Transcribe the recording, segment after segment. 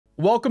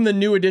welcome the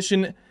new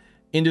addition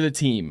into the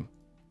team,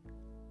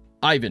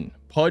 Ivan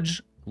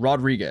Pudge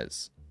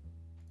Rodriguez.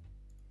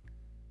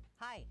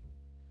 Hi,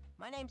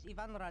 my name's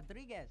Ivan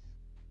Rodriguez.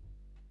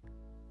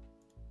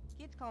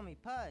 Kids call me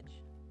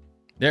Pudge.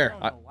 There.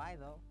 I don't know why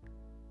though.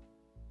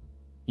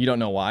 You don't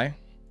know why?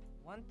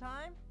 One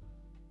time,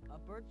 a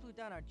bird flew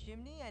down our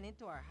chimney and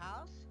into our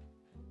house.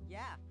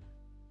 Yeah,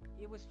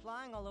 it was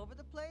flying all over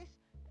the place,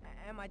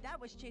 and my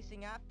dad was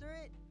chasing after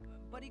it,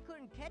 but he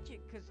couldn't catch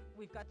it because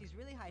we've got these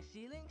really high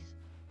ceilings.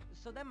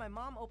 So then my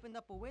mom opened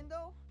up a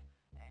window,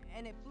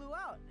 and it flew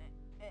out,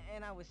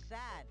 and I was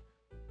sad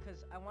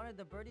because I wanted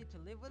the birdie to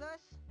live with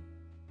us.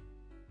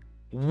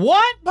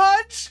 What,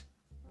 Pudge?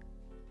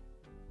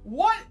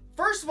 What?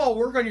 First of all,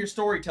 work on your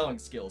storytelling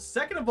skills.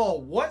 Second of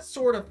all, what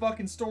sort of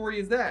fucking story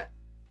is that?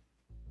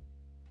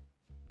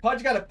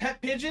 Pudge got a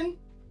pet pigeon?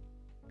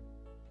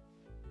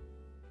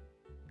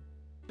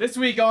 This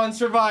week on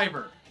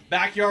Survivor,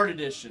 Backyard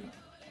Edition.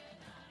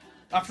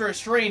 After a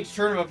strange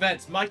turn of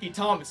events, Mikey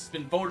Thomas has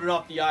been voted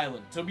off the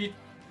island to be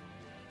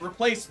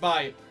replaced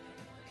by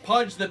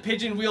Pudge the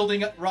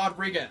pigeon-wielding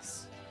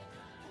Rodriguez.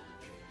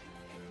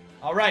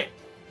 Alright.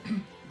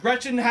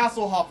 Gretchen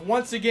Hasselhoff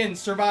once again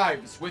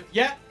survives with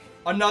yet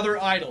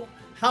another idol.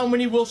 How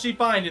many will she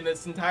find in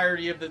this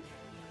entirety of the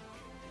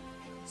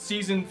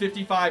season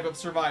 55 of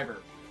Survivor?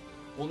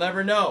 We'll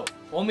never know.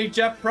 Only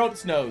Jeff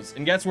Probst knows.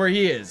 And guess where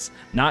he is?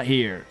 Not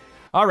here.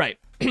 Alright.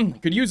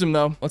 Could use him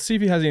though. Let's see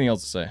if he has anything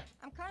else to say.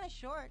 I'm kind of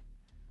short,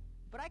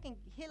 but I can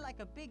hit like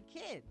a big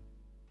kid.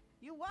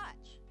 You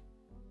watch.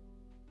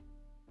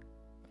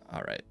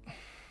 Alright.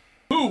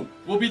 Who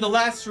will be the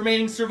last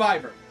remaining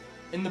survivor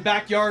in the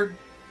backyard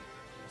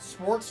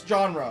sports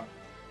genre?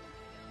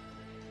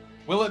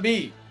 Will it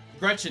be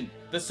Gretchen,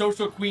 the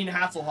social queen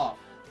Hasselhoff?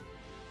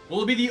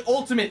 Will it be the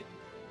ultimate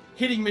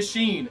hitting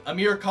machine,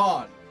 Amir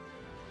Khan?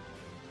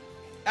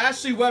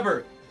 Ashley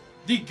Weber,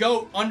 the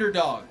GOAT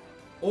underdog?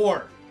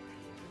 Or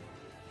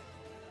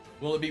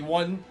will it be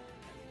one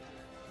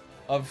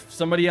of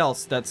somebody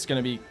else that's going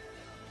to be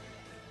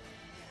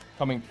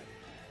coming?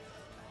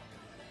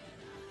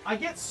 I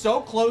get so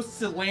close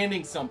to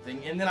landing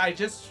something, and then I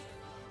just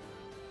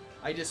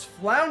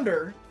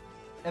flounder,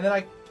 and then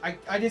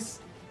I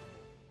just,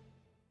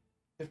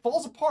 it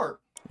falls apart.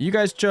 You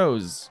guys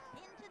chose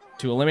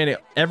to eliminate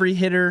every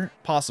hitter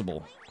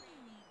possible.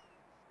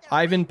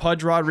 Ivan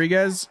Pudge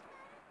Rodriguez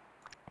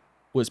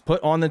was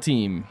put on the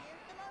team,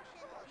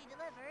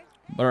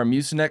 but our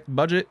Mucinex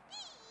budget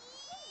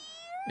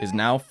is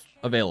now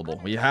available.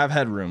 We have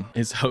headroom.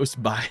 Is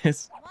host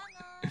bias?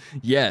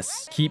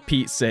 Yes. Keep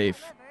Pete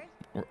safe.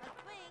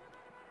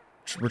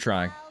 We're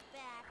trying.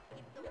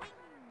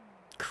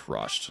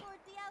 Crushed.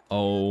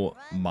 Oh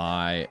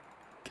my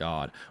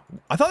god.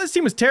 I thought this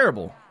team was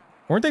terrible.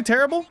 Weren't they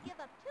terrible?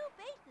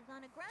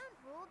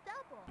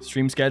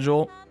 Stream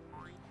schedule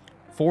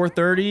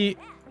 4:30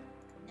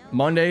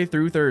 Monday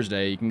through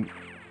Thursday. You can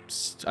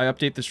I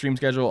update the stream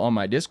schedule on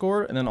my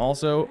Discord, and then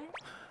also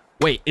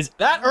wait, is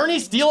that Ernie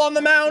Steele on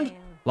the mound?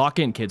 Lock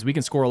in, kids. We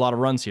can score a lot of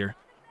runs here.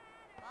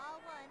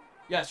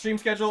 Yeah, stream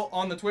schedule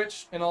on the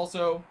Twitch and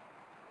also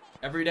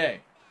every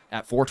day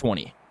at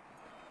 4:20.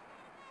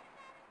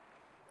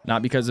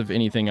 Not because of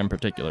anything in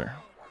particular,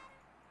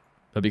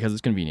 but because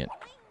it's convenient.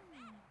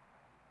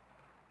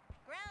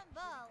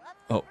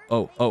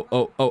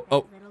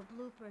 Oh.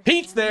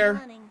 Pete's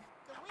there.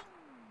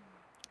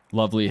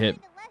 Lovely hit.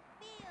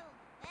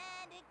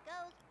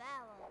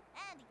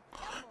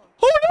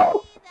 Oh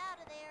no!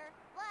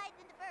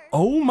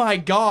 Oh my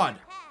god.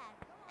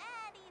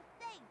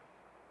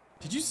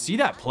 Did you see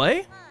that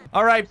play?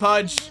 All right,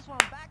 Pudge.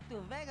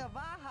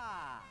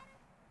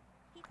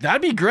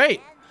 That'd be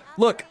great.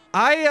 Look,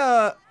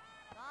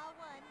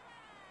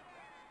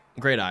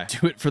 great eye.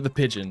 Do it for the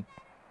pigeon.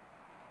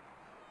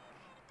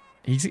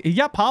 He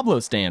got Pablo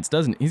stance,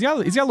 doesn't he? He's got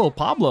a little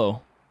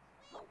Pablo.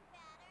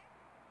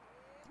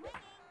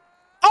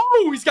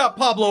 Oh, he's got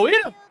Pablo in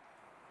him.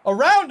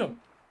 Around him.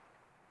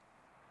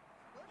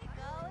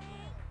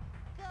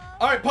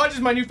 All right, Pudge is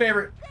my new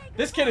favorite.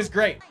 This kid is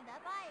great.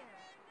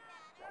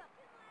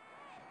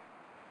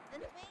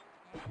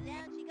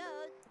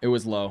 It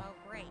was low.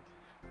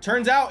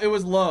 Turns out it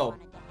was low.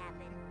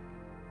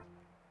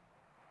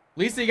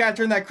 Lisa, you gotta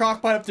turn that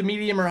crock pot up to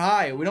medium or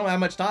high. We don't have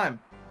much time.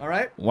 All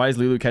right. Why does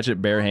Lulu catch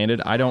it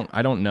barehanded? I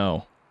don't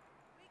know.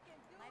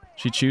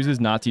 She chooses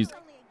not to use.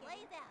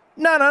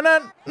 No.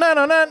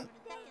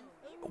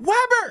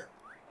 Weber,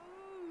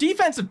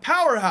 defensive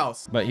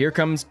powerhouse. But here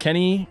comes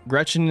Kenny,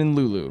 Gretchen, and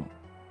Lulu.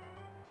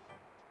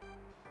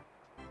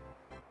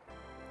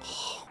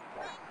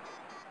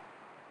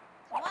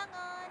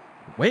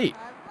 Wait.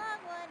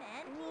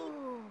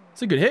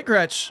 It's a good hit,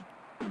 Gretch.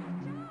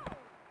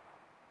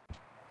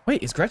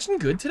 Wait, is Gretchen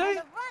good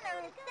today?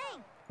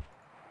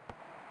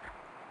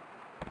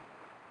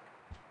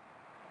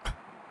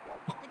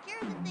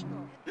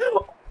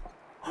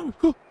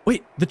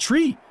 Wait, the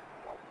tree.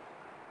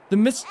 The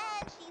miss.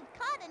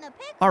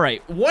 All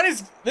right, what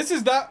is this?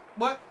 Is that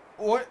what?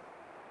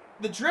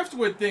 The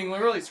driftwood thing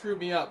really screwed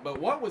me up, but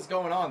what was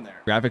going on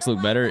there? Graphics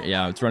look better.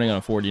 Yeah, it's running on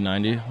a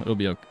 4090. It'll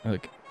be okay.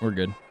 Like, we're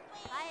good.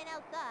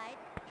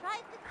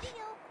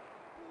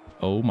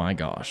 Oh my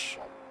gosh.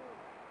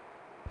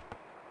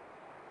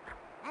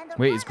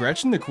 Wait, is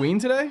Gretchen the queen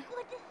today?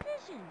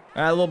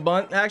 All right, a little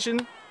bunt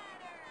action.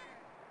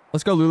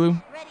 Let's go, Lulu.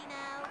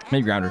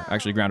 Maybe ground her.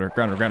 Actually, ground her.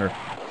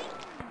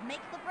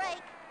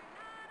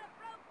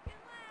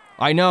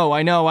 I know.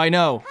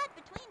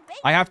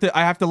 I have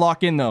to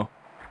lock in though.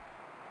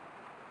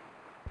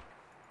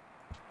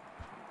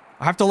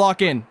 I have to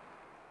lock in.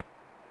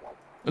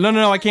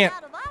 No, I can't.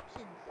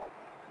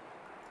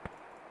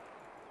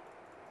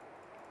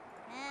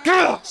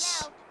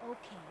 Yes!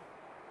 Okay,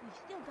 we've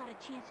still got a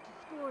chance to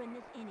score in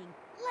this inning.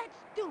 Let's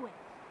do it.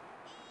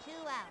 2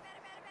 out.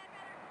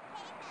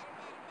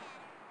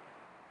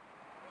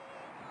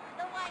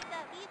 The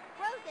windup, he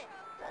throws it.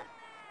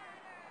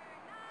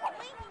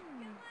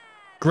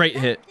 Great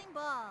hit.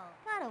 Ball.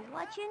 Gotta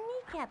watch your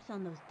kneecaps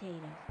on those taters.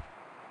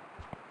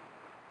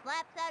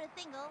 Slaps out a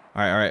single. All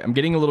right. I'm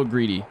getting a little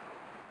greedy.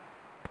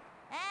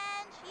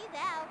 And she's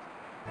out.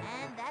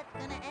 And that's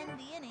gonna end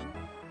the inning.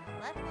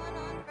 Left one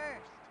on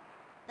first.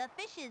 The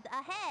Fishes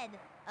ahead,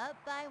 up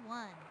by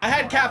 1. I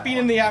had caffeine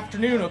in the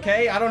afternoon,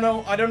 okay? I don't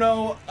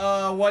know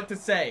what to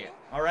say,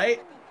 all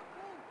right?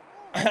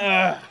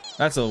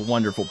 That's a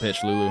wonderful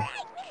pitch, Lulu. That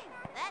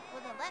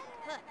was a left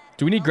foot.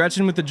 Do we need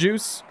Gretchen with the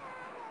juice?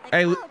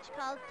 The coach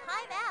calls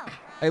timeout.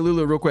 Hey,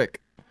 Lulu, real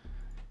quick.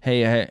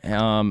 Hey,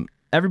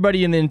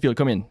 everybody in the infield,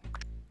 come in.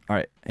 All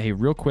right. Hey,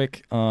 real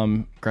quick.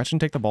 Gretchen,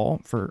 take the ball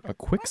for a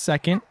quick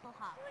second.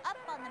 Up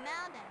on the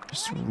mound and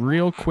Just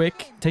real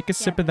quick. Take a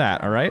sip of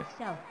that, all right?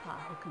 Southpaw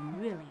who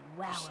can really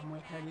wow him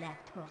with her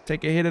left hook.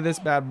 Take a hit of this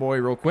bad boy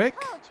real quick.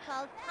 Coach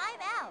calls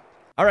timeout.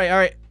 All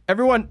right.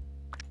 Everyone,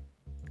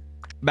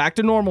 back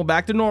to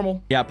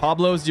normal. Yeah,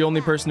 Pablo's the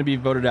only person to be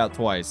voted out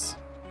twice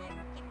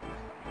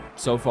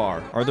so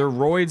far. Are there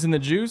roids in the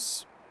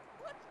juice?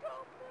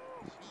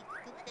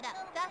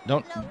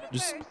 Don't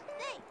just...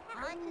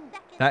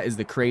 That is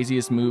the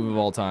craziest move of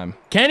all time.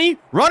 Kenny,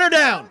 run her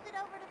down!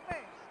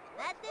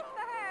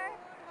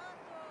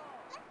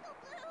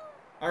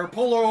 Or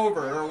pull her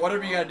over, or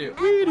whatever you gotta do.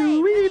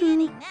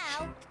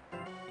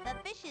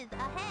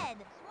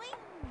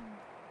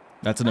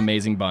 That's an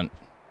amazing bunt.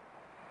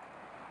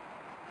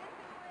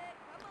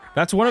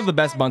 That's one of the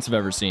best bunts I've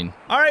ever seen.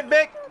 All right,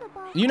 Vic,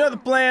 you know the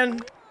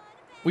plan.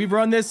 We've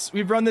run this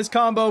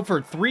combo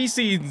for 3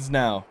 seasons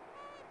now.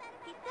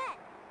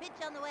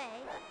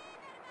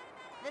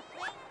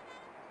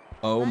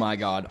 Oh my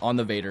God, on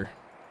the Vader.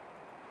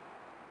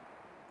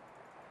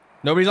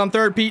 Nobody's on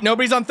third, Pete.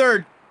 Nobody's on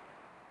third.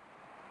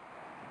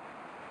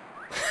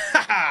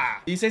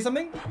 Did you say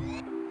something?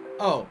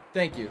 Oh,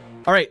 thank you.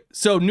 All right,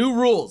 so new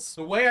rules.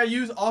 The way I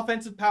use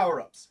offensive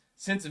power-ups.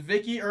 Since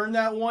Vicky earned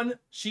that one,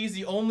 she's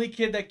the only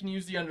kid that can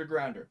use the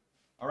undergrounder.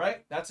 All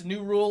right? That's a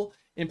new rule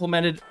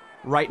implemented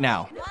right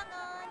now.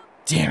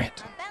 Damn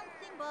it.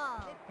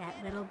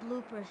 That little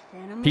blooper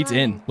sent him Pete's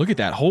running. in. Look at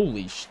that.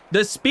 Holy sh...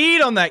 The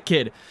speed on that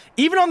kid.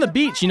 Even on the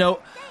beach, you know,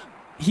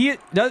 he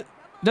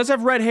does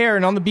have red hair,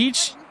 and on the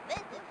beach, This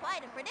is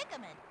quite a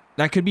predicament.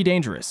 that could be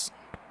dangerous.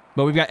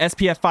 But we've got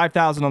SPF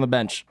 5000 on the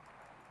bench.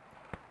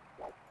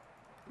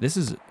 This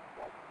is... The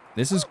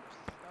wheels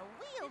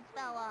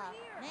fell off.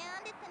 And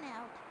it's an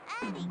out.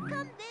 And he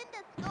comes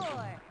in to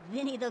score.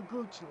 Vinny the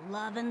Gooch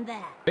loving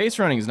that. Base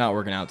running is not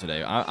working out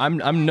today.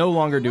 I'm no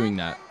longer doing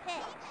that.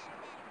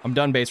 I'm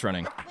done base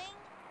running.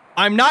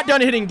 I'm not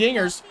done hitting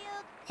dingers.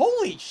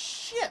 Holy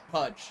shit,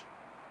 Pudge.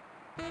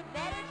 Better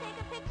take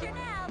a picture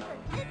now, 'cause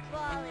this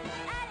ball is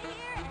out of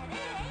here and it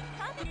ain't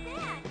coming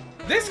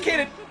back. This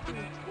kid...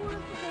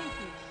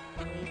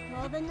 Wait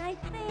for the nice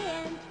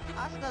band.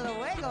 Hasta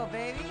luego,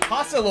 baby.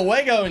 Hasta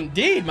luego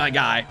indeed, my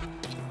guy.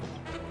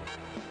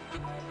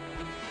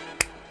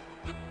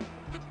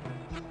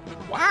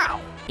 Wow.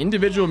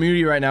 Individual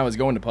immunity right now is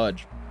going to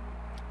Pudge.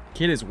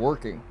 Kid is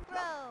working. Throw.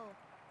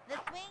 The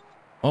swing.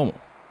 Oh.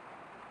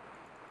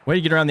 Way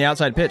to get around the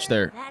outside pitch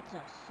there. That's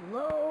a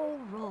slow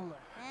roller.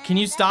 Can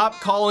you stop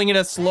calling it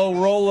a slow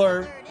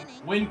roller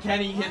when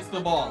Kenny hits the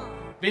ball?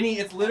 Vinny,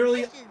 it's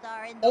literally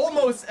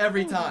almost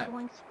every time.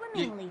 Going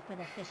swimmingly for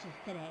the Fishes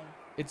today.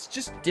 It's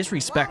just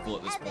disrespectful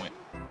at this point.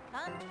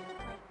 Comes to the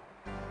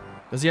plate.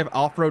 Does he have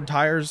off-road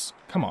tires?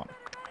 Come on.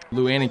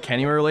 Luann and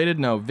Kenny are related?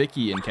 No,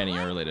 Vicky and Kenny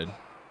are related.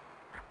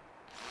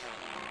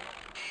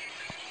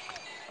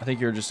 I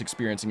think you're just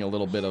experiencing a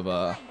little bit of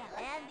a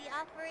And the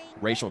offering.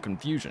 racial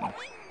confusion.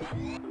 Strike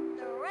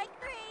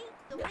 3.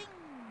 Swing.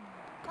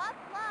 Pop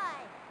fly.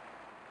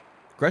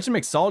 Gretchen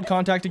makes solid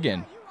contact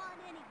again. You on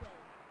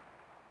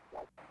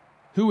anyway.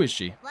 Who is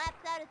she? Slaps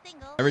out a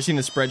single. Ever seen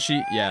the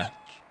spreadsheet? Yeah.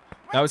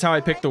 That was how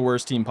I picked the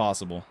worst team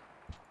possible.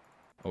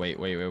 Oh, wait.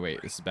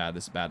 This is bad.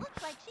 Looks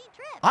like she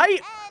tripped. I... And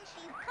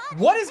she's caught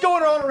What it. is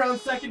going on around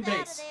second She's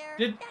outta base? there.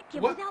 Did... That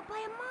kid What? was out by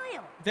a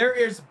mile. There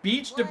is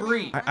beach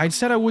debris. I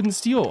said I wouldn't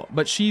steal,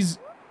 but she's...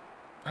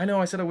 I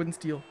know, I said I wouldn't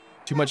steal.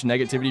 Too much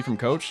negativity from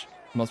coach?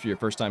 Must be your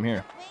first time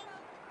here. Swing.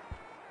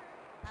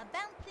 A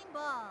bouncing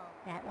ball.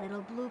 That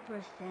little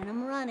blooper sent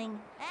him running.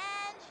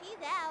 And she's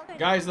out.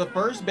 Guys, the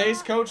first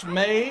base coach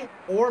may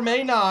or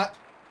may not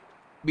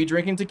be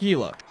drinking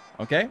tequila,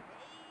 okay?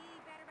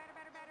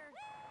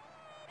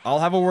 I'll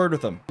have a word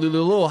with him. A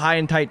little high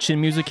and tight chin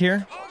music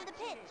here.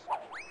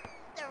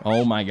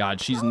 Oh my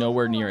god, she's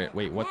nowhere near it.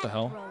 Wait, what the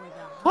hell?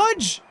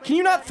 Pudge, can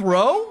you not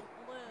throw?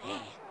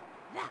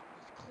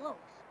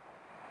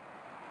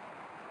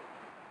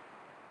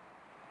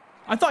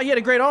 I thought he had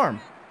a great arm.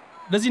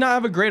 Does he not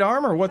have a great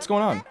arm, or what's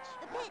going on?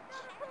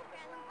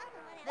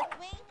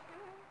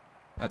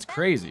 That's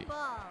crazy.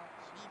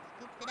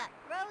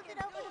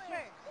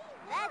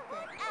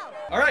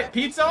 All right,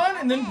 Pete's on,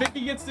 and then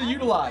Vicky gets to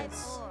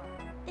utilize.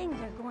 Things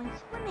are going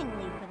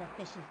swimmingly for the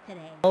fishes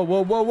today. Oh,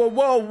 whoa, whoa, whoa,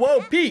 whoa,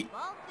 whoa, Pete.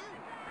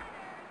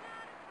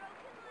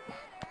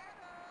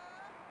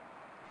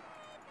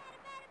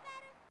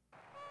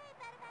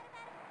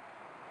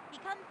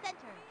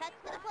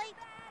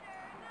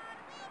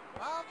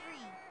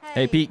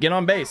 Hey, Pete, get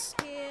on base.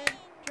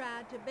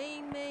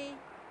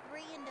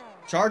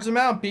 Charge them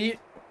out, Pete.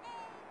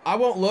 I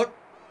won't look.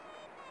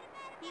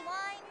 He winds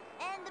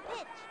and the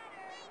pitch.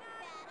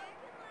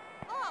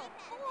 Ball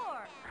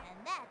 4,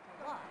 and that's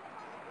a walk.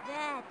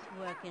 That's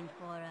working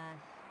for us.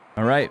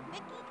 All right.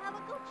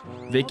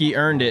 Vicky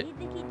earned it.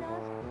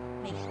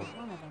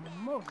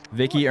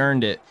 Vicky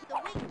earned it.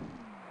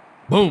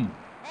 Boom.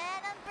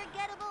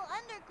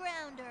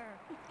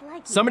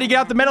 Somebody get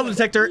out the metal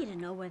detector.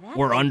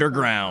 We're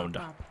underground.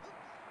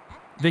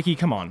 Vicky,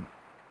 come on.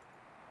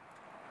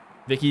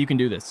 Vicky, you can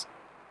do this.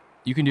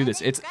 You can do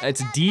this.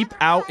 It's deep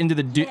out into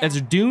the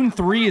Dune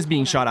 3 is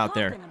being shot out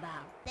there.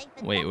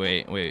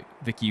 Wait.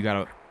 Vicky, you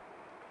gotta.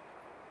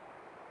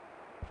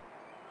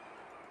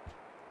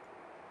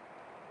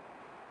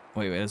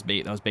 Wait, that's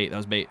bait. That was bait.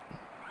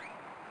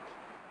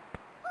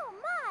 Oh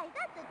my,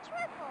 that's a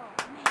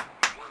triple. Man,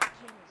 that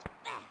kid is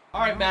fast.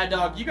 All right, Mad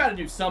Dog, you gotta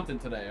do something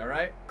today, all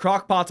right?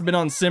 Crockpot's been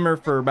on simmer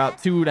for about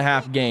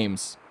 2.5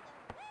 games.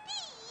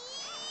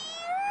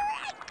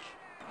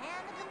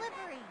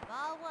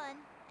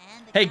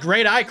 Hey,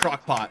 great eye,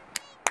 Crockpot.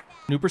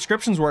 New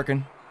prescription's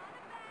working.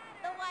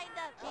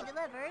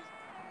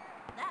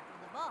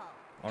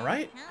 All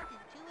right.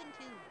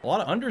 A lot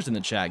of unders in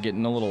the chat,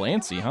 getting a little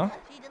antsy, huh?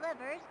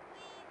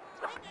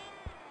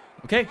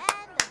 Okay.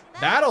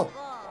 Battle.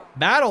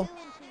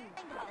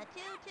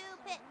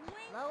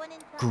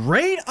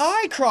 Great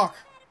eye, Croc.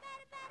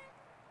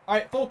 All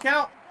right, full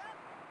count.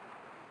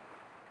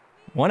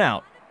 1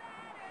 out.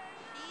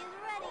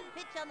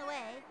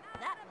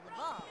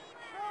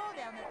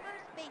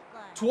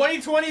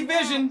 20/20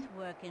 vision.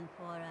 Working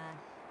for us.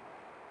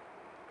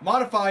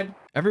 Modified.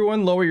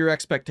 Everyone lower your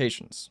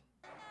expectations.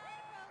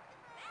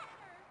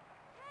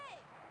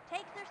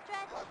 Takes their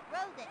stretch,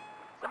 throws it.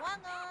 Swung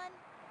on.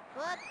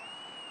 Foot.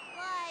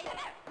 Slide.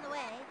 On the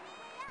way.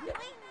 Swing.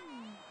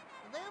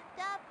 Looped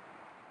up.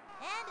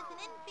 And it's an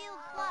infield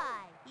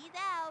fly. He's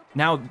out.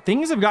 Now,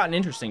 things have gotten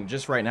interesting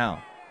just right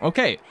now.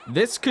 Okay,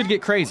 this could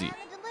get crazy.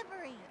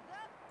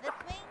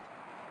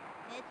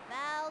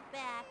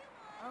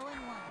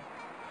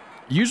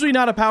 Usually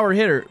not a power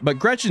hitter, but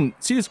Gretchen,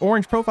 see this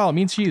orange profile? It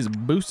means she is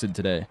boosted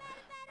today.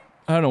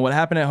 I don't know what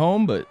happened at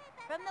home, but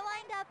from the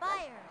wind-up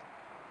fire.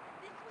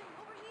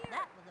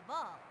 That was a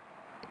ball.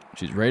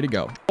 She's ready to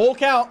go. Full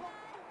count.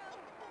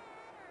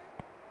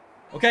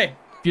 Okay,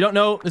 if you don't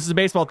know, this is a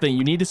baseball thing.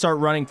 You need to start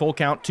running full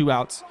count, 2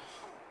 outs.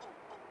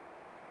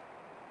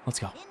 Let's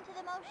go. Into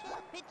the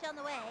motion, pitch on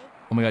the way.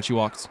 Oh my god, she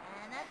walks.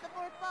 And that's the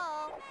 4th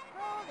ball.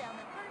 Roll down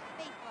the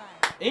first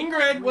baseline.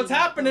 Ingrid, what's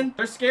happening?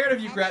 They're scared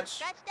of you, Gretch.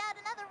 Stretched out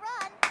another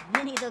run.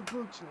 Winnie the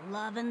Gooch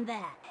loving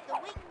that. The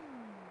wing.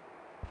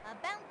 A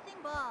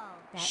bouncing ball.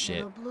 That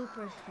shit.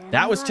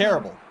 That was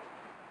terrible.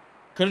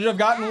 Could it have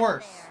gotten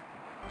worse?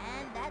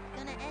 And that's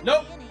gonna end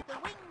nope. The inning. The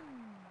wing.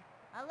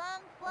 A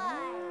long fly.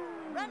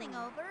 Running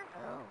over.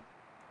 Oh.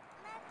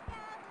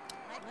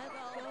 Let's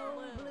go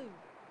blue.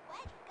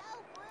 Let's go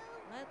blue.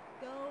 Let's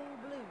go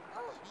blue.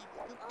 Oh, she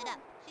scooped it up.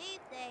 She's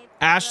safe.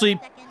 Ashley,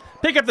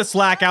 pick up the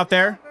slack out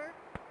there.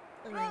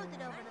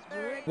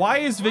 Why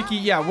is Vicky?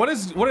 Yeah, what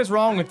is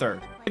wrong with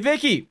her? Hey,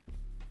 Vicky,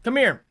 come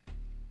here.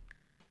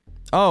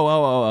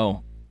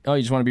 Oh, you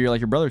just want to be like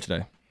your brother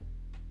today.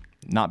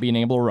 Not being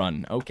able to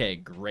run. Okay,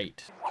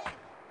 great.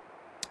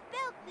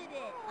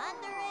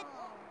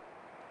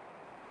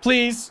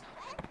 Please.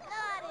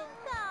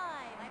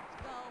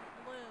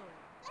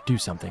 Do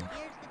something.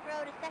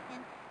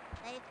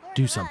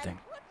 Do something.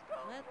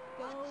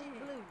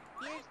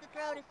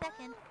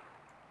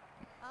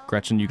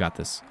 Gretchen, you got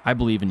this. I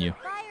believe in you.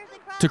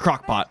 To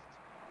Crockpot.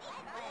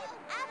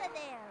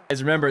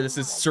 Guys, remember, this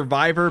is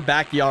Survivor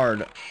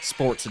Backyard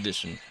Sports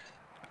Edition.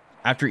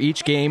 After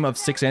each game of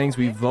 6 innings,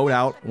 we vote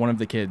out one of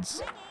the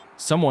kids.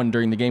 Someone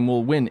during the game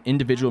will win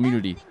individual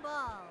immunity.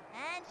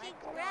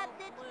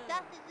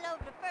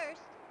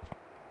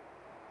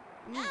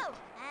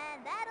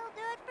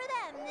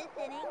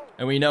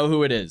 And we know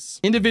who it is.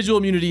 Individual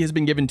immunity has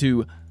been given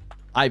to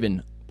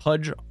Ivan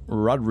Pudge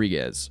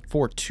Rodriguez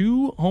for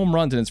 2 home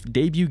runs in his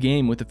debut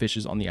game with the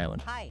Fishes on the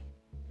island. Hi,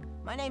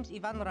 my name's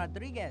Ivan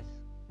Rodriguez.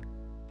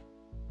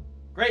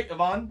 Great,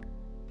 Yvonne.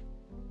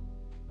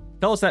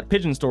 Tell us that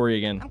pigeon story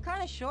again. I'm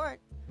kind of short,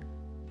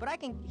 but I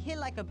can hit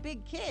like a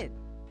big kid.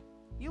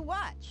 You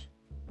watch.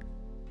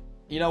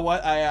 You know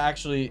what? I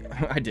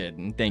did.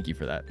 And thank you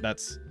for that. That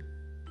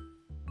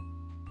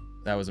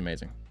was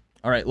amazing.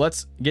 All right,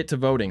 let's get to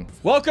voting.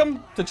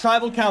 Welcome to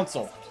Tribal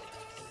Council.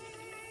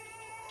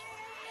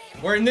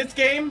 Where in this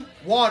game,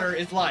 water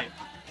is life.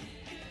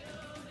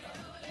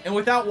 And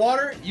without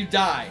water, you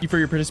die. Thank you for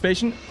your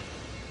participation.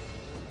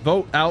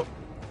 Vote out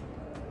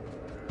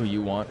who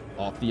you want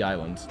off the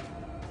island.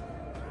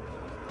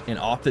 And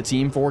off the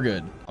team for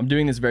good. I'm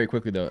doing this very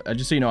quickly though.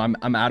 Just so you know,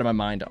 I'm out of my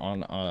mind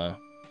on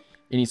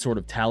any sort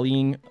of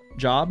tallying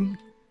job.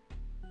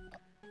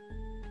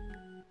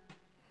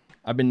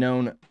 I've been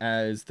known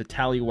as the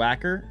tally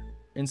whacker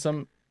in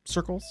some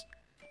circles.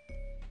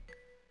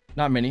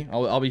 Not many.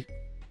 I'll be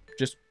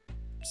just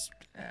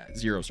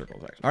 0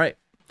 circles actually. All right.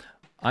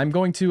 I'm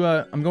going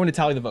to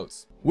tally the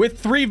votes. With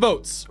 3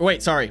 votes. Oh,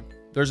 wait, sorry.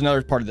 There's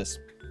another part of this.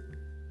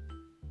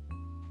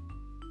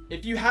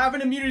 If you have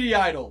an immunity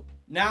idol,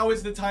 now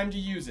is the time to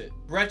use it.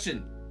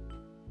 Gretchen.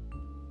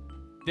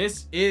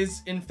 This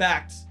is, in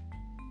fact,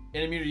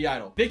 an immunity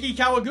idol. Vicky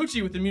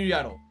Kawaguchi with immunity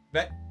idol.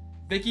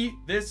 Vicky,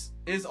 this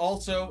is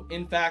also,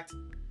 in fact,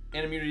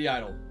 an immunity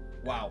idol.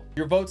 Wow.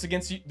 Your votes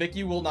against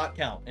Vicky will not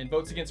count. And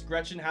votes against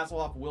Gretchen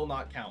Hasselhoff will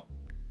not count.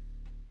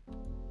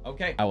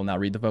 Okay. I will now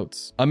read the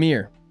votes.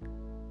 Amir,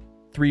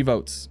 3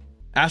 votes.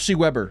 Ashley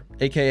Weber,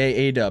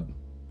 aka Adub,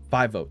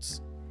 5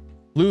 votes.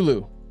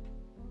 Lulu,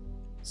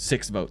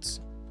 6 votes.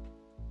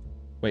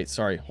 Wait,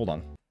 sorry, hold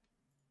on.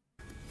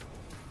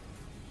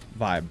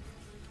 Vibe.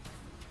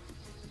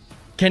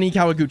 Kenny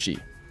Kawaguchi,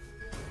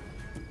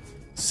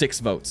 6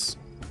 votes.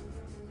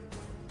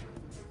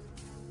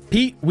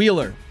 Pete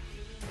Wheeler,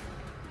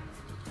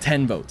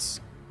 10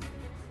 votes.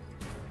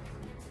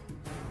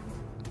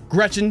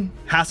 Gretchen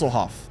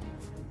Hasselhoff,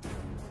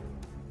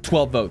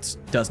 12 votes,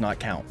 does not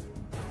count.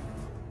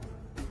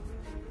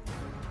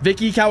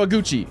 Vicky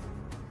Kawaguchi,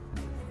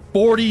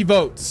 40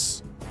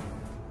 votes,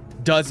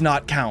 does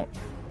not count.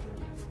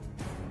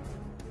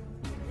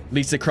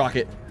 Lisa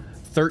Crockett,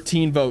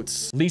 13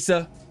 votes.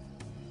 Lisa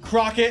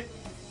Crockett.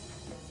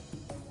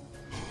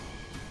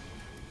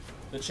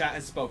 The chat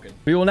has spoken.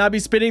 We will now be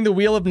spinning the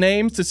wheel of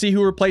names to see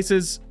who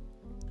replaces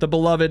the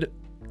beloved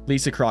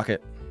Lisa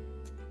Crockett.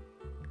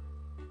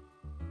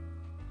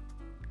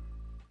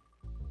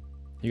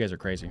 You guys are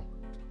crazy.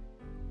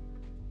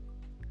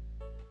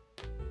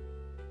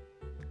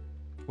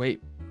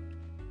 Wait.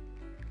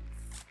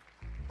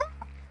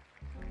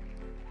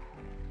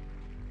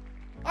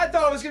 I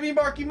thought it was gonna be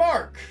Marky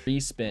Mark.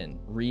 Respin,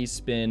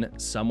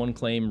 respin, someone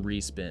claim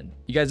respin.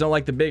 You guys don't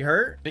like the big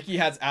hurt? Vicky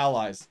has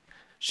allies.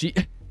 She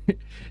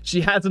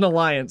has an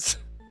alliance.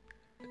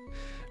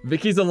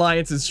 Vicky's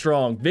alliance is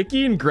strong.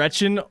 Vicky and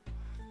Gretchen,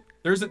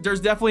 there's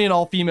definitely an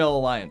all-female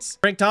alliance.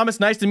 Frank Thomas,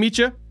 nice to meet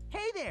you.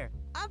 Hey there,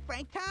 I'm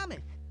Frank Thomas.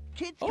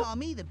 Kids call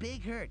me the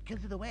big hurt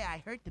because of the way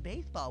I hurt the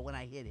baseball when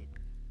I hit it.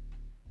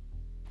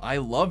 I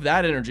love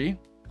that energy.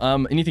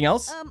 Anything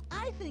else?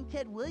 I think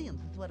Ted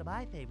Williams is one of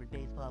my favorite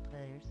baseball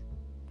players.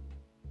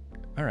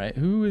 All right,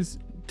 who is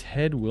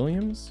Ted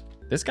Williams?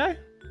 This guy?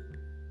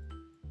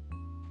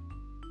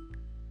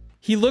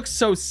 He looks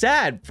so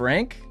sad,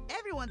 Frank.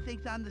 Everyone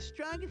thinks I'm the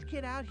strongest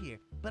kid out here,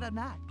 but I'm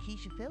not.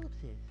 Keisha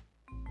Phillips is.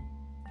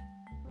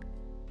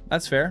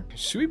 That's fair.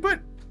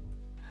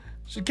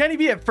 Should Kenny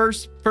be at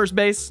first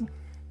base?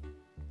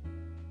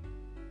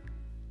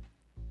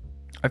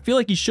 I feel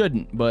like he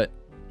shouldn't, but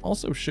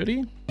also should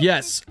he?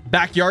 Yes,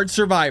 Backyard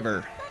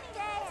Survivor.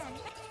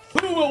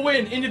 Who will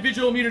win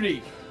individual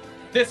immunity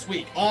this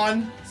week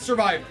on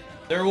Survivor?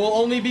 There will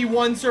only be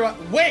one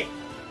survivor. Wait!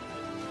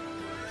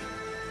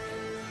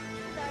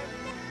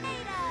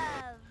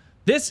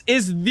 This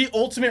is the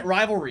ultimate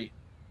rivalry.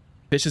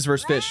 Fishes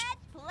versus fish.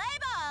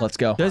 Let's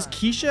go. Does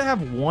Keisha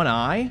have one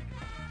eye?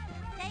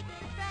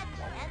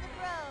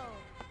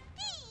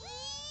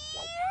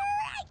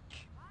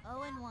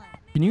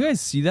 Can you guys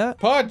see that?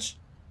 Punch!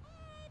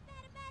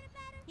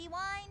 He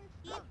winds,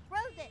 he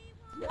throws it.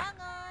 Swung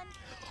on.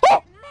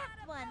 Oh!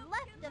 Smacked one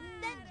left of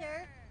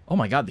center. Oh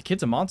my god, the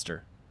kid's a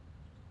monster.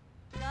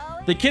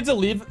 Going. The kid's a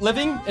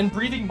living and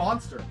breathing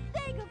monster.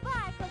 Say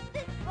goodbye, 'cause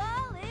this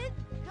ball is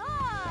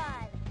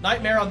gone.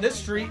 Nightmare on this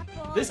street.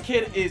 This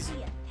kid is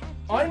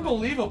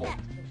unbelievable.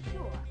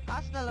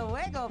 Hasta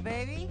luego,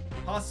 baby.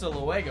 Hasta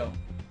luego.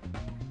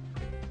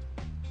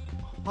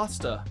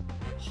 Hasta.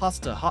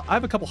 I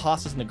have a couple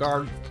hostas in the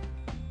guard.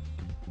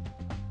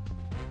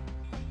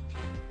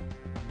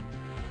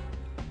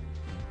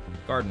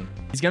 Garden.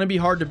 He's gonna be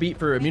hard to beat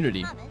for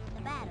immunity.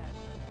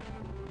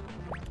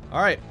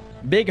 All right,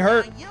 big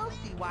hurt. Now you'll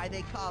see why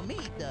they call me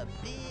the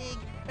big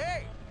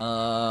hurt.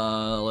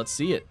 Let's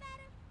see it.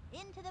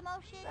 Into the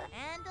motion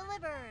and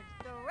delivered.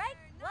 Strike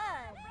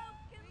one.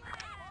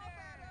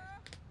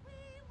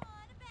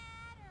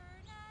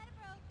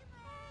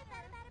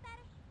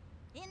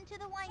 Into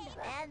the windup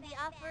and the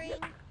offering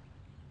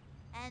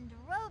and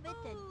drove it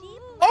to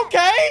deep left.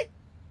 Okay.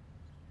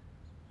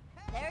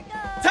 There it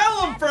goes.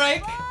 Tell him,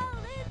 Frank.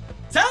 Ball is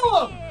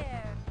Tell him.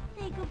 here.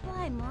 Say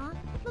Bye, Ma.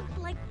 Looks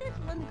like this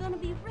one's gonna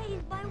be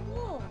raised by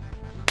wolves.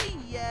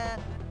 Yeah.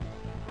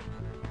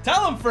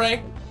 Tell him,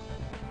 Frank.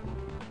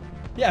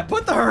 Yeah,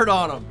 put the hurt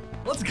on him.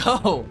 Let's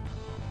go.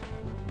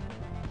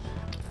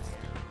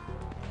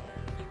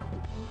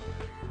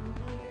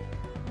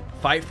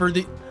 Fight for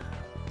the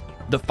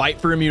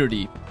fight for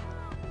immunity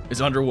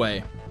is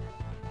underway.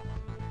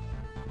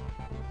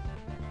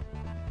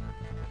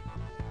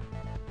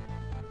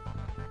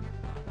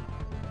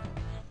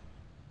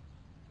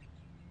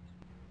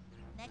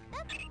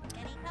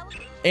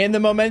 And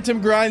the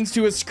momentum grinds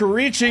to a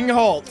screeching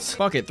halt.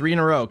 Fuck it, 3 in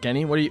a row,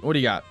 Kenny. What do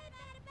you got?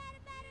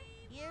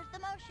 Here's the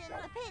motion,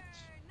 the pitch.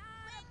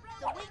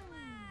 Swing.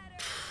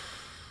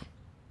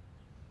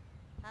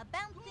 A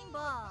bouncing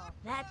ball.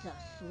 That's a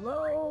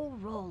slow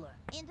roller.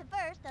 Into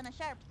first on a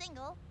sharp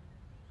single.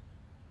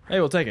 Hey,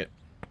 we'll take it.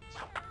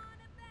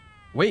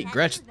 Wait,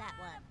 Gretchen.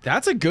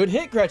 That's a good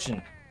hit,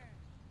 Gretchen.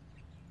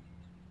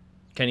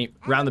 Kenny,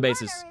 round the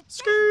bases.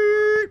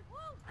 Skirt.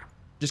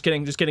 Just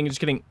kidding, just kidding,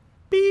 just kidding.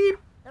 Beep.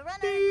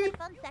 Beep.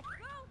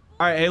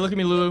 All right, hey, look at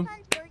me, Lulu.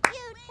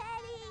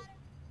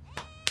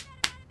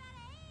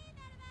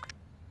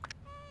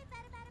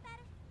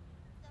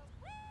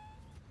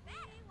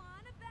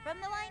 From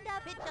the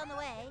wind-up, pitch on the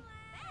way.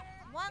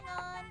 Swung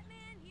on.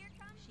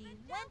 She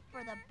went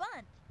for the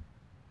bunt.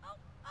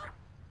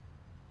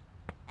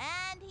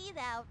 And he's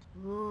out.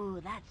 Ooh,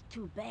 that's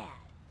too bad.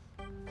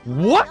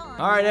 What? All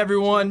right,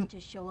 everyone. To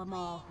show 'em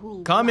all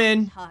who Come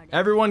in. works harder.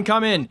 Everyone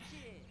come in.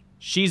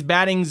 She's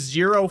batting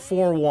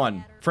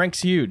 0-4-1.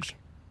 Frank's huge.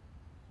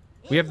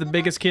 We have the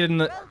biggest kid in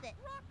the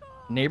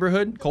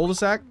neighborhood,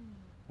 cul-de-sac.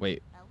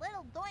 Wait. A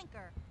little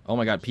doinker. Oh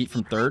my God, Pete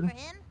from third. For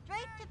him,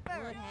 straight to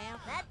first.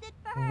 That's it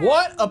for her.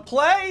 What a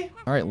play!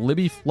 All right,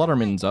 Libby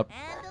Flutterman's up.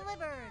 And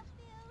delivers.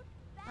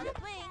 A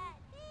swing.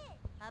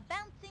 A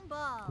bouncing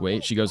ball.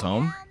 Wait, she goes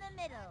home. Down the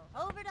middle.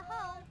 Over to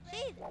home.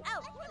 She's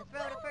out. The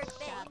throw to first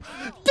base.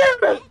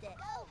 Damn it!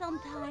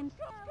 Sometimes.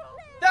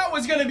 That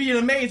was gonna be an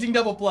amazing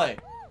double play.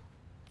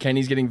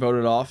 Kenny's getting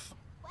voted off.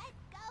 Let's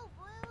go,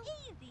 Blue.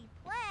 Easy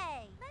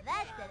play.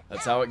 That's it.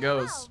 That's how it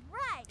goes. All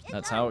right. It's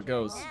That's how it our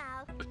goes. turn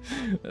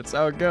now. That's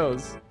how it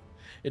goes.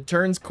 It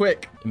turns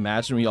quick.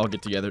 Imagine we all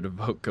get together to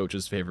vote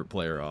Coach's favorite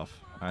player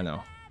off. I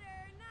know.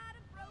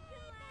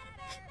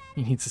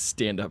 He needs to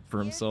stand up for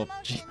himself.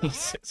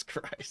 Jesus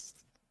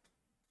Christ.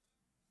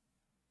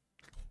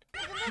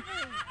 Delivery.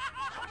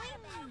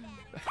 Swing.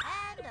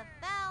 And a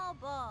foul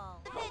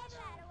ball. The pitch.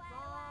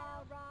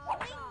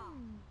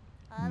 Swing.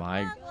 A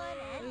My long one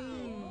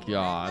and two.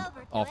 God. That's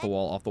over to Off the it.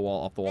 wall, off the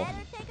wall, off the wall.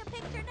 Better take a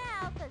picture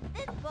now, 'cause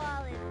this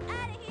ball is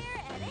out of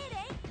here and it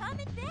ain't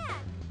coming back.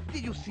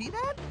 Did you see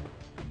that?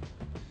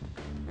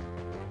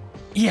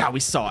 Yeah, we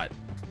saw it.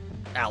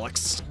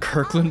 Alex.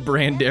 Kirkland,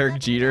 Brand, Derek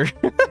Jeter.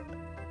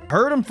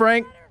 Heard him,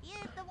 Frank.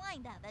 Here's the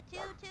windup, a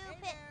 2-2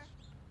 pitch.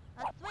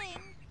 A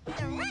swing,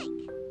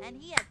 strike,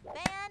 and he has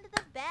banned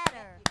the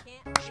batter.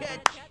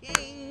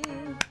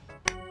 Cha-ching.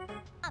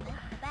 Thomas,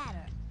 the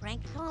batter.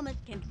 Frank Thomas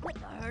can put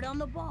the hurt on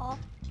the ball,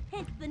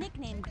 hence the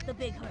nickname, the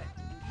Big Hurt.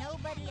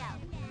 Nobody out.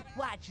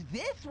 Watch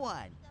this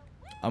one.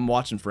 I'm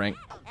watching, Frank.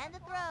 And the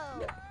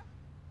throw.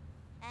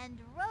 And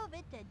drove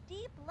it to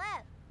deep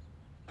left.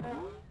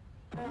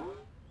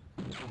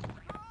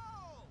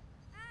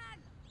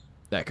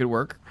 That could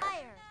work.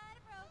 Fire.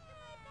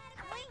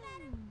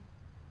 Swing.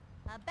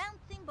 A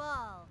bouncing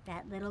ball.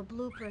 That little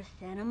blooper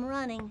sent him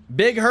running.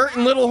 Big hurt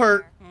and little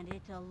hurt. And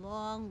it's a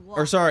long walk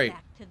Or sorry.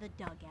 back to the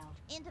dugout.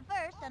 Into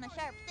first on a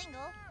sharp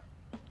single.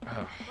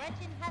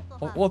 Gretchen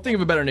Hasselhoff. Well, think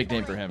of a better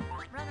nickname for him.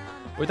 Runner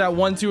on With that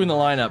 1-2 in the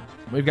lineup,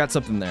 we've got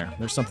something there.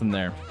 There's something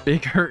there.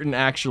 Big hurt and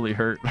actually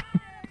hurt.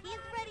 He's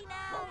ready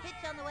now. Pitch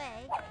on the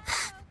way.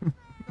 The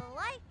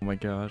light. Oh my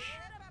gosh.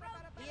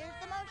 Here's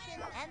the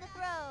motion and the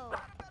throw.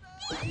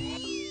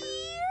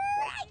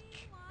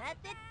 That's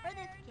it for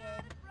this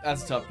kid.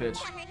 That's a tough pitch.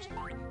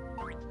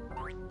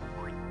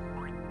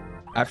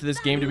 After this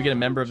game, do we get a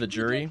member of the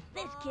jury?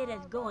 This kid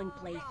is going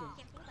places.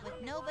 With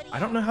nobody I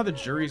don't know how the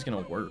jury's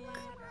gonna work.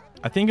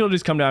 I think it'll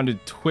just come down to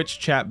Twitch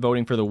chat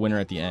voting for the winner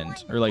at the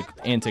end. Or like,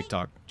 and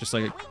TikTok. Just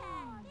like,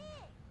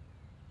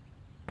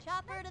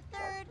 Chopper to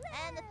third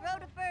and the throw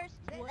to first.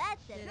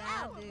 That's it.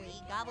 Out.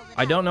 He gobbles it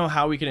I don't up. know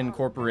how we can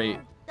incorporate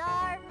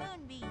Star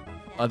Moonbeam.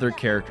 other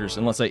characters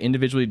unless I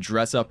individually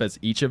dress up as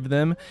each of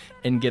them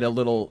and get a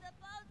little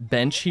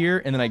bench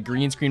here, and then I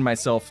green screen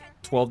myself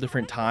 12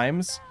 different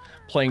times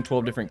playing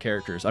 12 different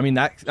characters. I mean,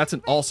 that's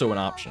also an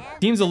option.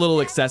 Seems a little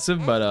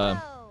excessive, but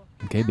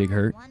okay, Big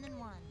Hurt. 1-1.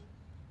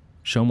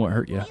 Show 'em what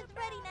hurt ya. He's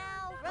ready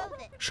now.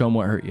 Throws it. Show 'em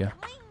what hurt ya.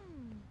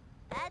 Swing.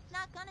 That's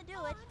not gonna do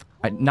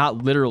it. Not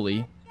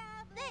literally.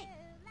 Safe.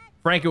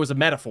 Frank, it was a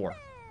metaphor.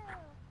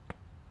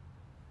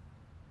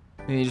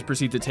 And he just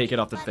proceeds to take it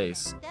off the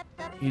face. Steps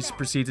up He just to bat.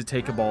 proceeds to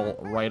take a ball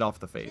right off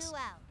the face. 2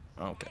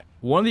 out. Okay.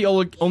 One of the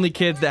only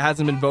kids that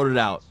hasn't been voted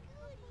out.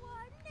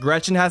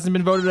 Gretchen hasn't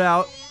been voted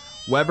out.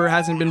 Weber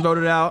hasn't been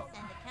voted out.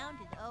 And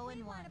the count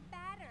is 0-1.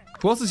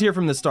 Who else is here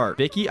from the start?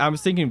 Vicky? I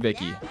was thinking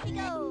Vicky. Down he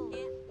goes.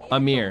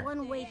 Amir.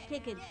 One-way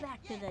ticket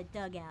back to the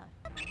dugout.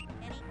 Any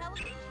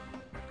Pelicans?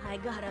 I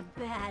got a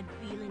bad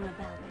feeling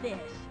about this.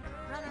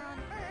 Runner on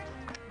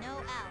first,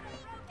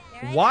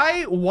 no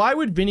out. Why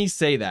would Vinny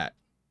say that?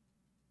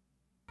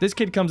 This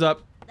kid comes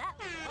up.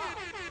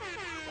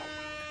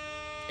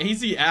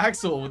 AC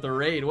Axel with the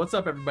raid. What's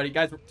up, everybody?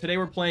 Guys, today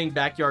we're playing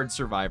Backyard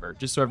Survivor.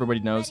 Just so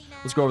everybody knows.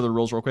 Let's go over the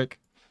rules real quick.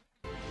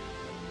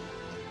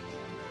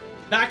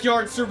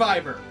 Backyard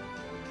Survivor.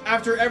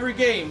 After every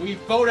game, we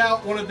vote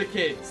out one of the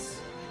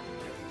kids.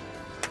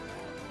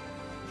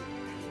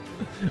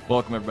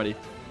 Welcome, everybody.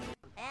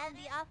 And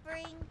the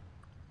offering.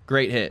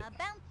 Great hit. A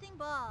bouncing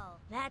ball.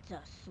 That's a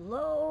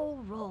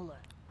slow roller.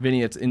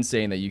 Vinny, it's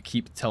insane that you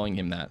keep telling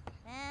him that.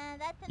 And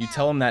that's You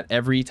tell him that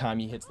every time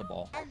he hits the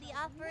ball. And the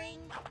offering.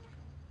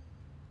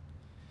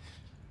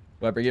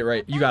 Weber, get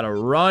right. You gotta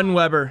run,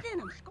 Weber.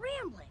 Then I'm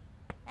scrambling.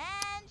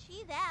 And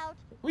she's out.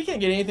 We can't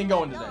get anything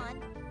going today.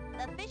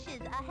 The fish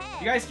is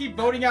ahead. You guys keep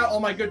voting out all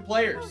my good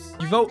players.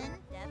 You vote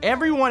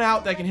everyone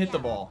out that can hit the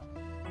ball.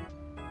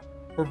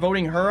 We're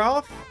voting her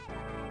off?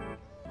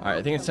 All right,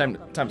 I think it's time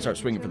to start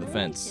swinging for the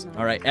fence.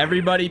 All right,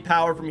 everybody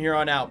power from here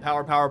on out.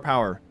 Power, power,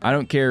 power. I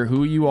don't care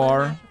who you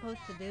are. What am I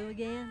supposed to do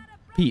again?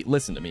 Pete,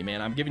 listen to me,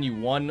 man. I'm giving you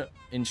one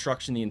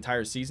instruction the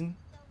entire season.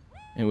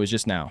 And it was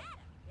just now.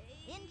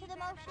 Into the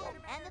motion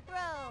and the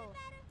throw.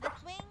 The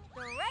swing,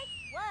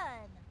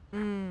 strike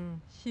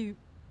one. Shoot.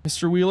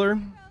 Mr. Wheeler,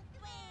 Swing.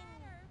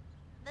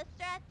 The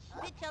stretch,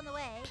 pitch on the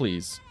way.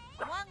 please.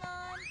 Swung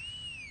on,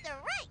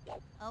 strike.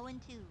 0-2.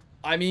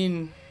 I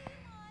mean,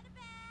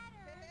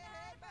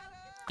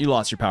 you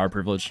lost your power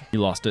privilege. You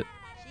lost it.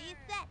 She's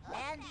set.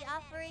 And the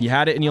offering. You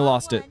had it and you ball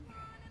lost it. one.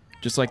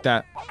 Just like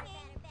that.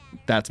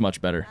 That's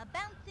much better. A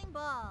bouncing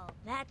ball.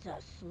 That's a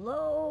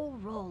slow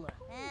roller.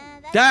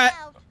 And that's That-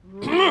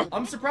 out.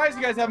 I'm surprised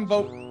you guys haven't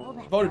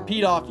voted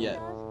Pete off yet.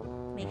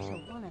 Makes her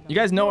one of the You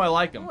guys know I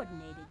like him.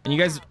 coordinated. And you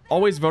guys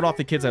always vote off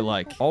the kids I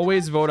like.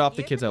 Always vote off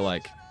the kids I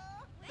like.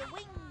 The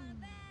wing.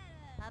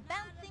 A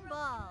bouncing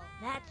ball.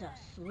 That's a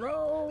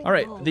slow All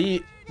right, roller.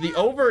 the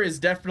over is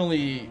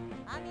definitely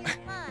Amir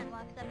Khan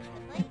walks up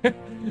to the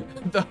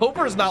plate. the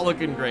over is not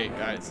looking great,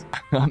 guys.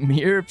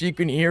 Amir, if you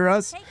can hear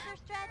us, Takes her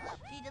stretch.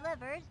 She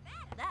delivers.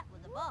 That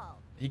was a ball.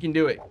 he can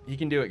do it. He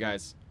can do it,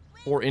 guys.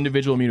 Or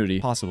individual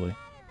immunity, possibly.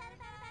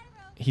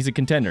 He's a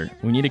contender.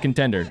 We need a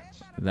contender.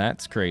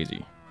 That's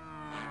crazy.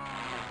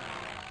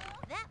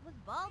 That was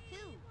ball two.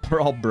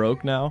 We're all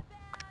broke now.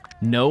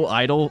 No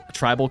idle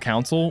tribal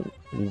council.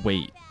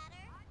 Wait.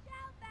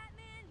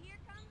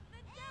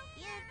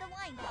 Here's the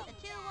windup. The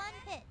 2-1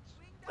 pitch.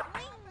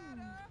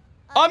 Swing.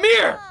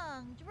 Amir!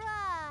 Long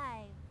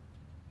drive.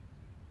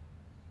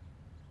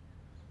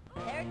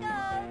 There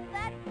goes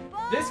that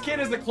ball. This kid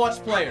is a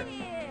clutch player.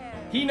 Here.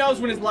 He knows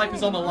when his life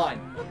is on the line.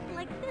 Looks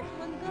like this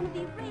one's gonna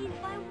be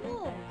raised by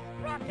wolves.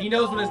 Grab the He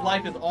knows when his ball.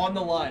 life is on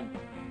the line.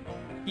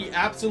 He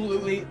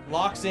absolutely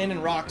locks in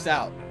and rocks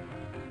out.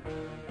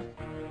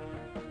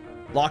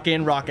 Lock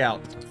in, rock out.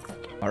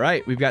 All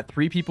right, we've got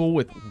 3 people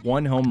with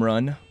 1 home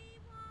run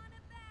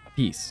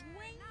apiece.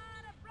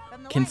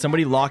 From the Can windup.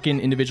 somebody lock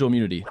in individual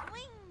immunity?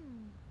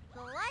 Swing.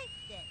 Sliced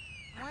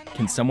it. One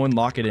Can out. someone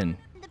lock it in?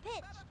 The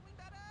pitch.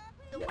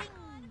 The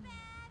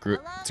wing.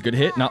 It's a good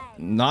hit.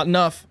 Not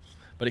enough,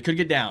 but it could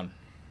get down.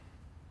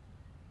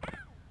 And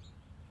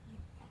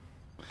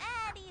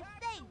he's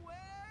safe.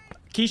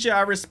 Keisha,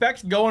 I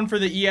respect going for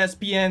the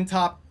ESPN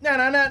top, but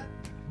Thomas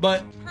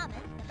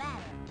the batter.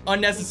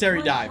 unnecessary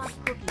One dive.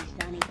 top cookie,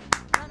 Sonny.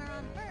 Runner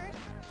on first.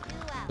 2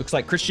 out. Looks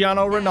like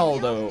Cristiano Now you'll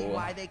see Ronaldo.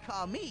 why they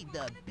call me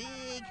the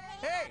Big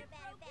Hurt.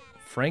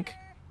 Frank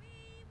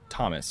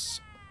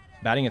Thomas,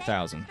 batting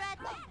 1,000. Stretch.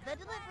 The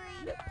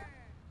delivery.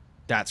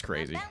 That's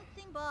crazy.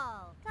 Bouncing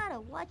ball. Gotta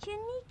watch your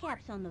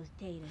kneecaps on those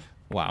taters.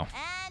 Wow.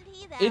 And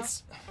he's out.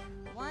 It's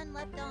One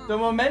left on. the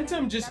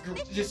momentum The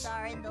fishes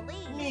are in the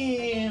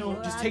lead.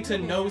 just takes a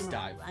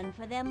nosedive. Run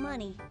for their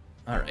money.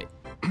 All right.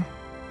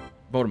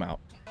 Vote him out.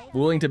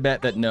 Willing to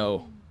bet that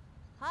no.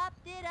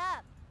 Hopped it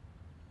up.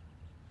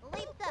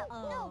 Leaps up.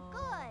 No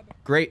good.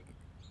 Great.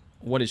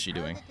 What is she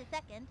doing? Throws it to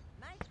second.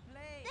 Nice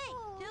play. Safe.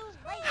 2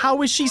 late.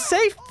 How is she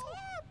safe?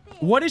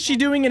 What is she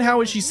doing and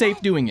how is she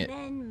safe doing it?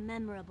 Then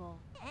memorable.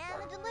 And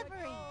the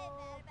delivery.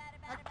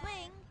 A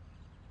swing.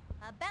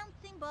 A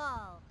bouncing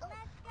ball.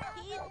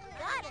 He's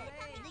got it.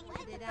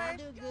 Leans it to first.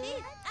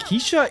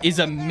 She's out. Keisha is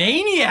a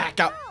maniac.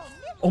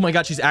 Oh my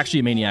God, she's actually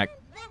a maniac.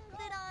 Flings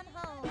it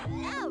on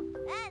home. Out.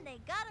 And they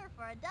got her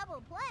for a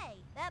double play.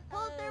 That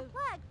pulls their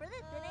flag for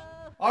this inning.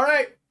 All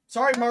right.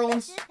 Sorry, The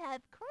Marlins. fishes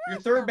have Your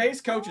crushed third them. base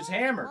coach is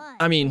hammered. 4-1.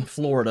 I mean,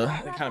 Florida.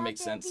 It kind of makes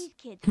sense.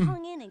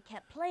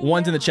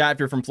 One's in the chat if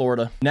you're from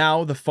Florida.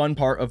 Now, the fun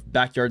part of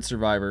Backyard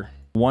Survivor.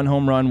 1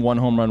 home run, 1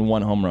 home run,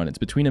 1 home run. It's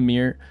between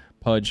Amir,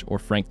 Pudge, or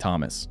Frank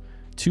Thomas.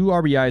 2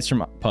 RBIs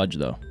from Pudge,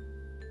 though.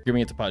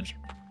 Giving it to Pudge.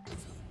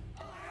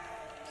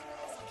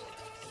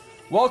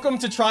 Welcome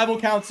to Tribal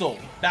Council,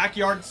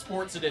 Backyard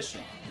Sports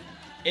Edition.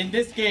 In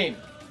this game,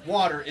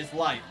 water is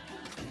life.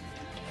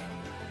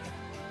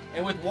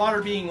 And with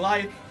water being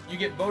life, you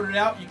get voted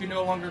out, you can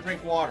no longer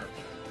drink water.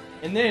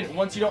 And then,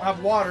 once you don't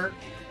have water,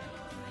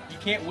 you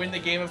can't win the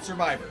game of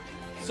Survivor.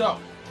 So,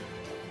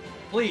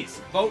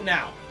 please, vote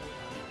now.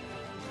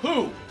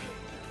 Who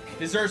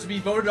deserves to be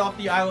voted off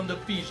the island of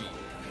Fiji?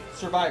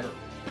 Survivor.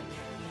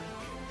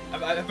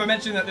 If I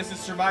mention that this is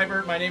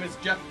Survivor, my name is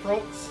Jeff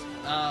Probst.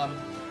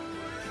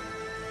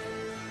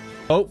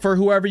 Vote for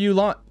whoever you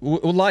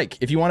would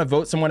like. If you want to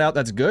vote someone out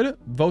that's good,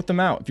 vote them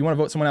out. If you want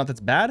to vote someone out that's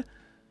bad,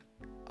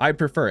 I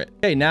prefer it.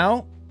 Okay,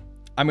 now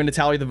I'm going to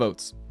tally the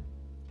votes.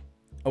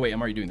 Oh wait, I'm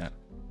already doing that.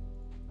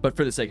 But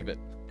for the sake of it.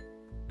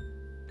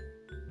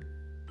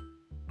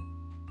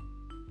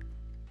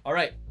 All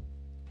right.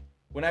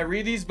 When I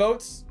read these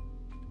votes,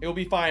 it will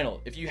be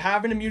final. If you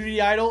have an immunity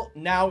idol,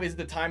 now is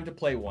the time to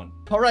play one.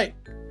 All right.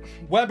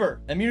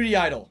 Weber, immunity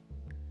idol.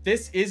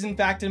 This is in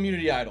fact an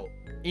immunity idol.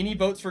 Any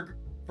votes for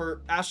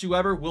Ashley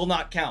Weber will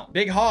not count.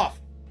 Big Hoff,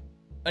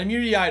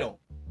 immunity idol.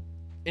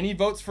 Any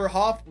votes for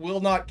Hoff will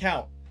not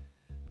count.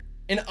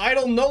 An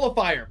idol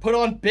nullifier put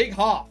on Big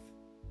Hoff.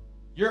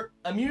 Your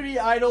immunity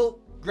idol,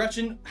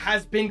 Gretchen,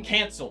 has been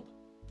canceled.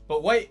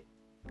 But wait,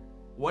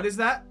 what is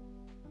that?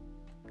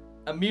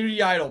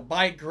 Immunity idol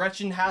by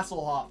Gretchen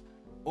Hasselhoff.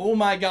 Oh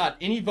my god,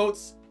 any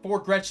votes for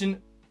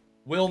Gretchen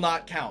will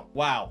not count.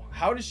 Wow,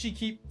 how does she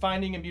keep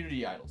finding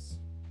immunity idols?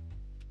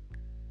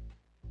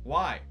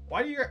 Why?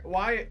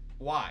 Why?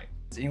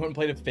 Has anyone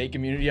played a fake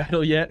immunity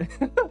idol yet?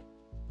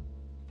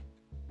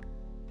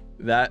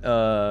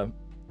 That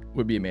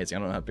would be amazing. I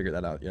don't know how to figure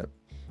that out yet.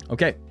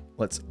 Okay,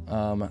 let's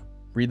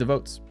read the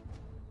votes.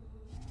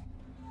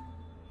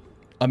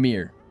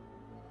 Amir,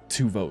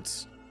 2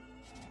 votes.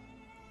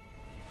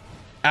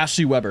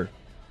 Ashley Weber,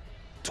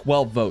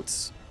 12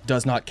 votes.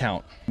 Does not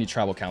count. Need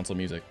tribal council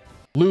music.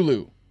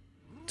 Lulu,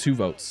 2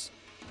 votes.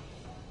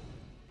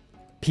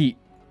 Pete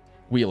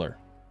Wheeler,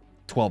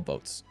 12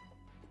 votes.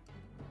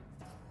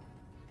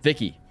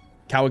 Vicky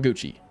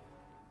Kawaguchi,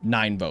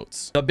 9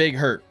 votes. The Big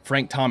Hurt,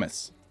 Frank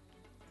Thomas,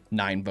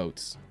 9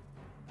 votes.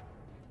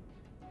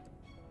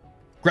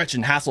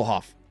 Gretchen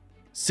Hasselhoff,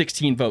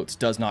 16 votes.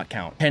 Does not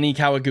count. Kenny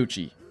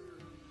Kawaguchi,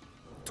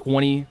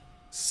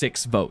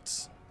 26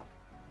 votes.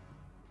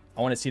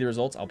 I want to see the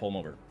results. I'll pull them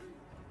over.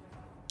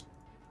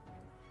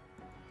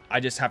 I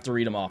just have to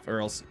read them off,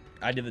 or else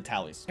I did the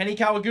tallies. Kenny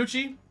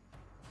Kawaguchi.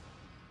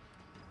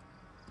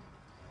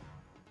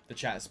 The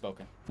chat has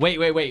spoken.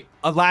 Wait.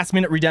 A last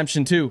minute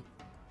redemption too.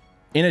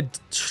 In a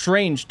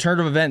strange turn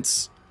of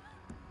events,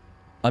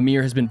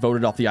 Amir has been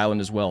voted off the island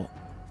as well.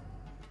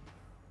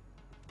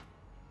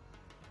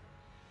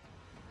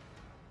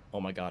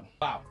 Oh my god.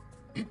 Wow.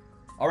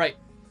 All right.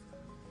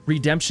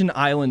 Redemption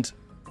Island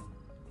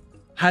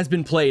has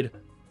been played.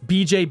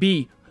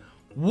 BJB.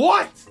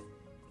 What?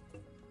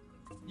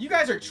 You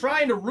guys are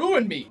trying to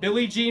ruin me.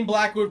 Billie Jean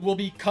Blackwood will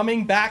be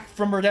coming back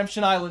from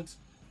Redemption Island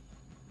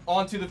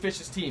onto the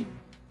Fishes team.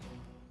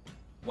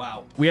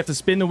 Wow. We have to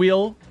spin the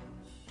wheel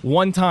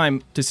one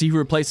time to see who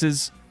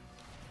replaces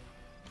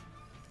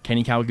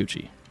Kenny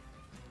Kawaguchi.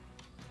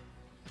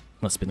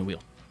 Let's spin the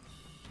wheel.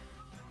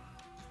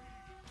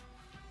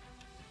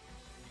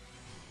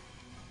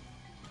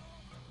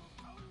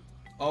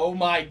 Oh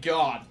my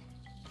god.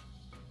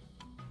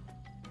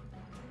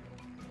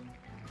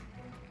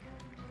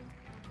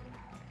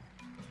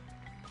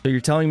 So you're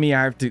telling me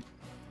I have to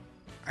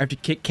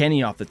kick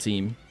Kenny off the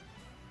team.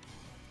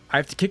 I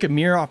have to kick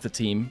Amir off the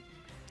team.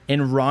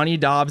 And Ronnie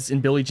Dobbs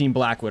and Billie Jean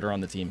Blackwood are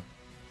on the team.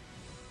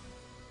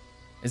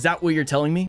 Is that what you're telling me?